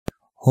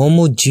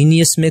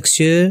homogeneous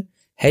mixture,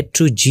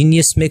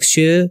 heterogeneous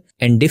mixture,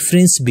 and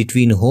difference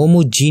between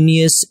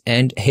homogeneous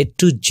and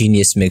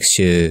heterogeneous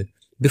mixture.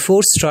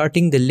 Before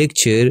starting the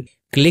lecture,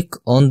 click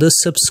on the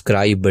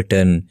subscribe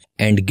button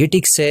and get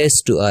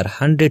access to our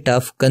 100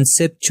 of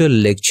conceptual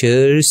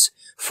lectures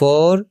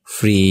for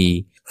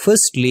free.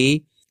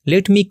 Firstly,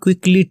 let me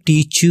quickly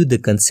teach you the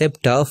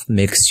concept of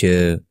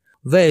mixture.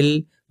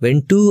 Well,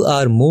 when two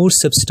or more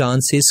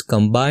substances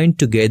combine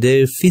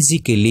together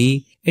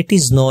physically, it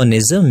is known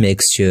as a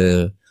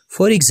mixture.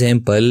 For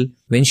example,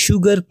 when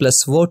sugar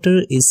plus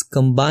water is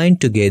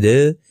combined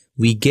together,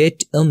 we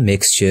get a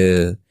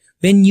mixture.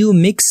 When you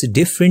mix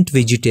different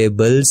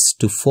vegetables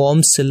to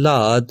form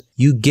salad,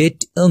 you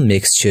get a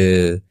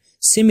mixture.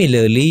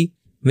 Similarly,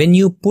 when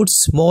you put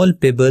small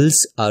pebbles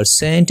or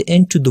sand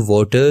into the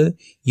water,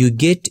 you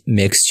get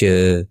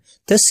mixture.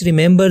 Thus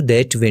remember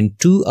that when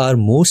two or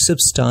more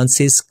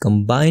substances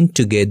combine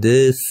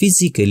together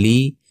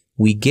physically,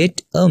 we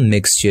get a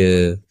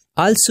mixture.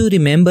 Also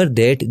remember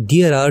that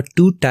there are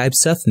two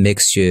types of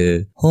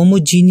mixture,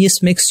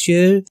 homogeneous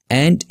mixture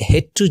and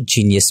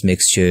heterogeneous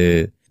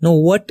mixture. Now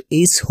what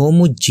is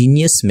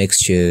homogeneous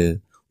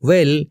mixture?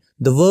 Well,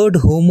 the word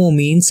homo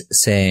means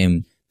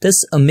same. Thus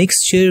a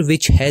mixture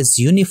which has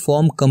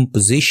uniform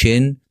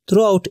composition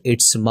throughout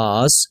its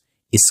mass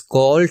is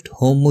called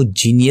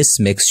homogeneous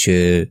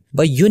mixture.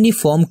 By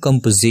uniform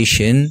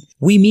composition,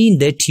 we mean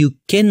that you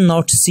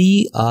cannot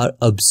see or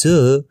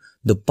observe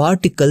the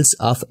particles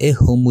of a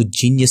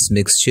homogeneous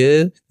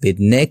mixture with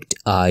naked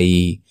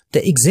eye.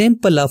 The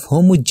example of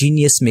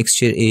homogeneous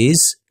mixture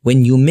is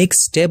when you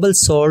mix table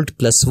salt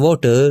plus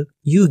water,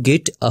 you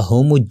get a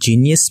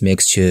homogeneous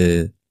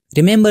mixture.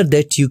 Remember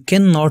that you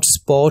cannot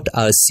spot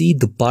or see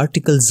the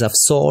particles of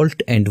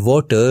salt and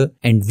water,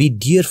 and we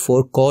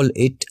therefore call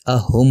it a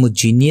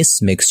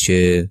homogeneous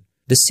mixture.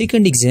 The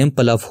second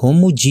example of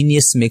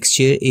homogeneous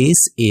mixture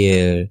is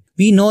air.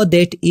 We know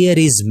that air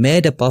is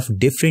made up of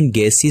different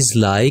gases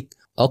like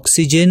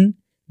oxygen,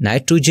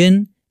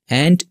 nitrogen,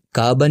 and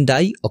carbon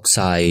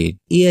dioxide.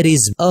 Air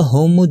is a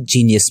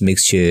homogeneous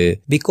mixture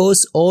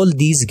because all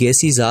these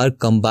gases are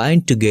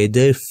combined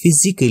together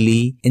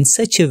physically in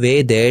such a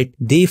way that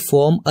they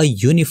form a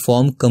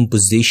uniform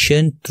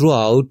composition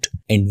throughout,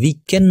 and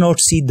we cannot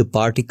see the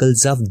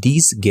particles of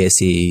these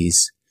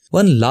gases.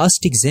 One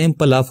last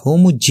example of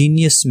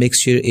homogeneous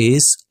mixture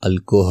is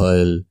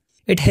alcohol.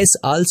 It has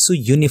also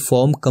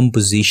uniform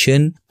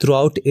composition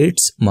throughout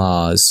its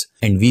mass,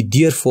 and we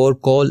therefore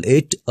call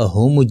it a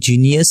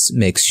homogeneous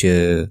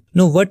mixture.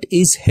 Now what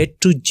is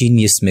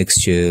heterogeneous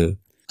mixture?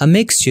 A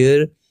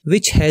mixture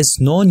which has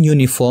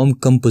non-uniform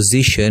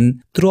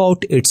composition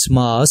throughout its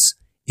mass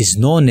is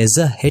known as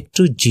a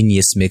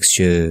heterogeneous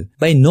mixture.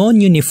 By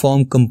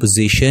non-uniform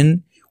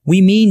composition,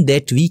 we mean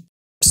that we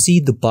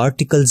see the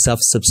particles of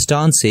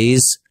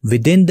substances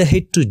within the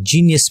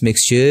heterogeneous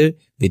mixture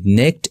with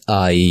naked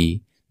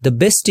eye. The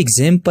best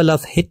example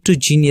of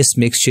heterogeneous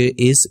mixture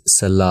is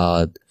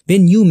salad.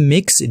 When you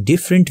mix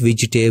different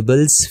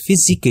vegetables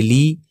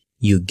physically,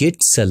 you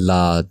get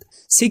salad.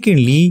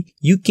 Secondly,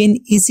 you can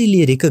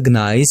easily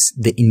recognize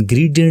the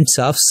ingredients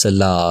of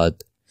salad.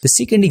 The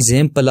second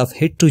example of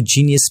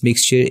heterogeneous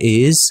mixture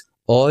is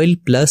oil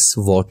plus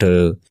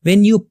water.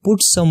 When you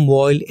put some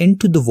oil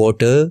into the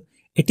water,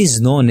 it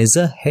is known as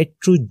a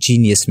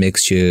heterogeneous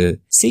mixture.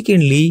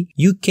 Secondly,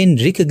 you can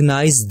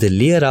recognize the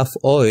layer of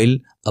oil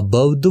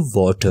above the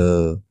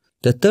water.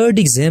 The third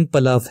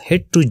example of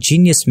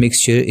heterogeneous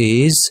mixture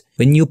is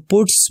when you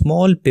put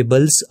small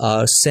pebbles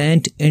or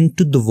sand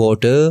into the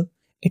water,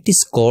 it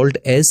is called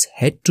as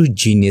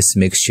heterogeneous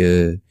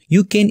mixture.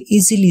 You can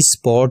easily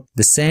spot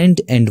the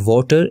sand and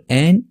water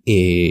and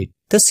air.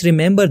 Thus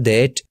remember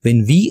that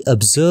when we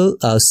observe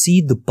or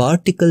see the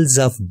particles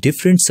of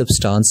different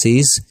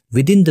substances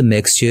within the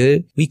mixture,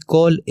 we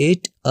call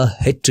it a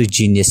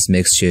heterogeneous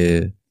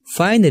mixture.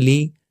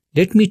 Finally,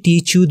 let me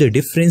teach you the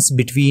difference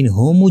between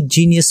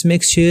homogeneous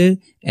mixture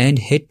and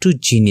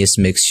heterogeneous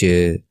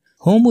mixture.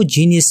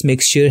 Homogeneous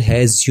mixture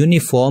has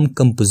uniform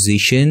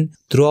composition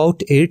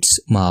throughout its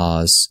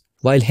mass,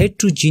 while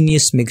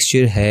heterogeneous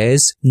mixture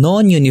has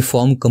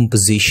non-uniform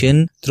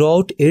composition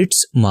throughout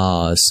its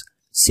mass.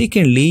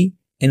 Secondly,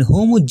 in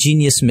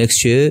homogeneous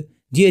mixture,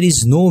 there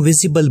is no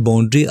visible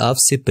boundary of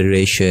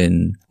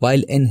separation,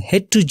 while in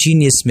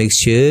heterogeneous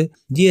mixture,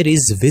 there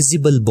is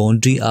visible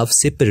boundary of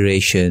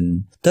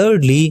separation.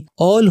 Thirdly,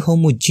 all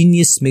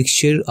homogeneous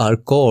mixture are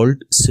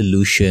called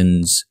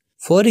solutions.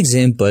 For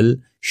example,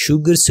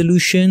 sugar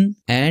solution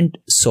and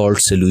salt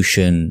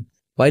solution,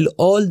 while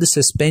all the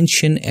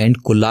suspension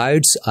and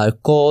colloids are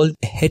called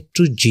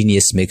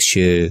heterogeneous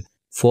mixture.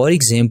 For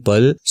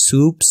example,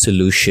 soup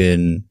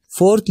solution.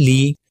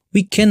 Fourthly,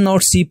 we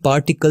cannot see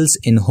particles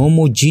in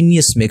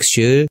homogeneous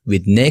mixture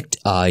with naked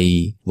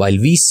eye, while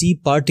we see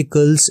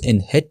particles in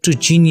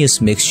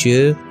heterogeneous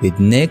mixture with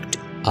naked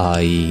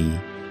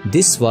eye.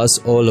 This was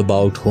all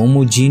about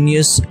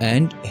homogeneous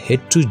and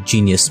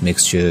heterogeneous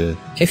mixture.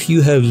 If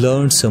you have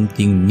learned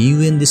something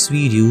new in this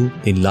video,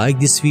 then like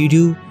this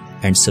video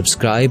and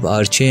subscribe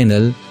our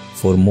channel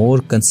for more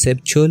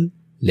conceptual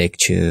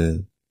lecture.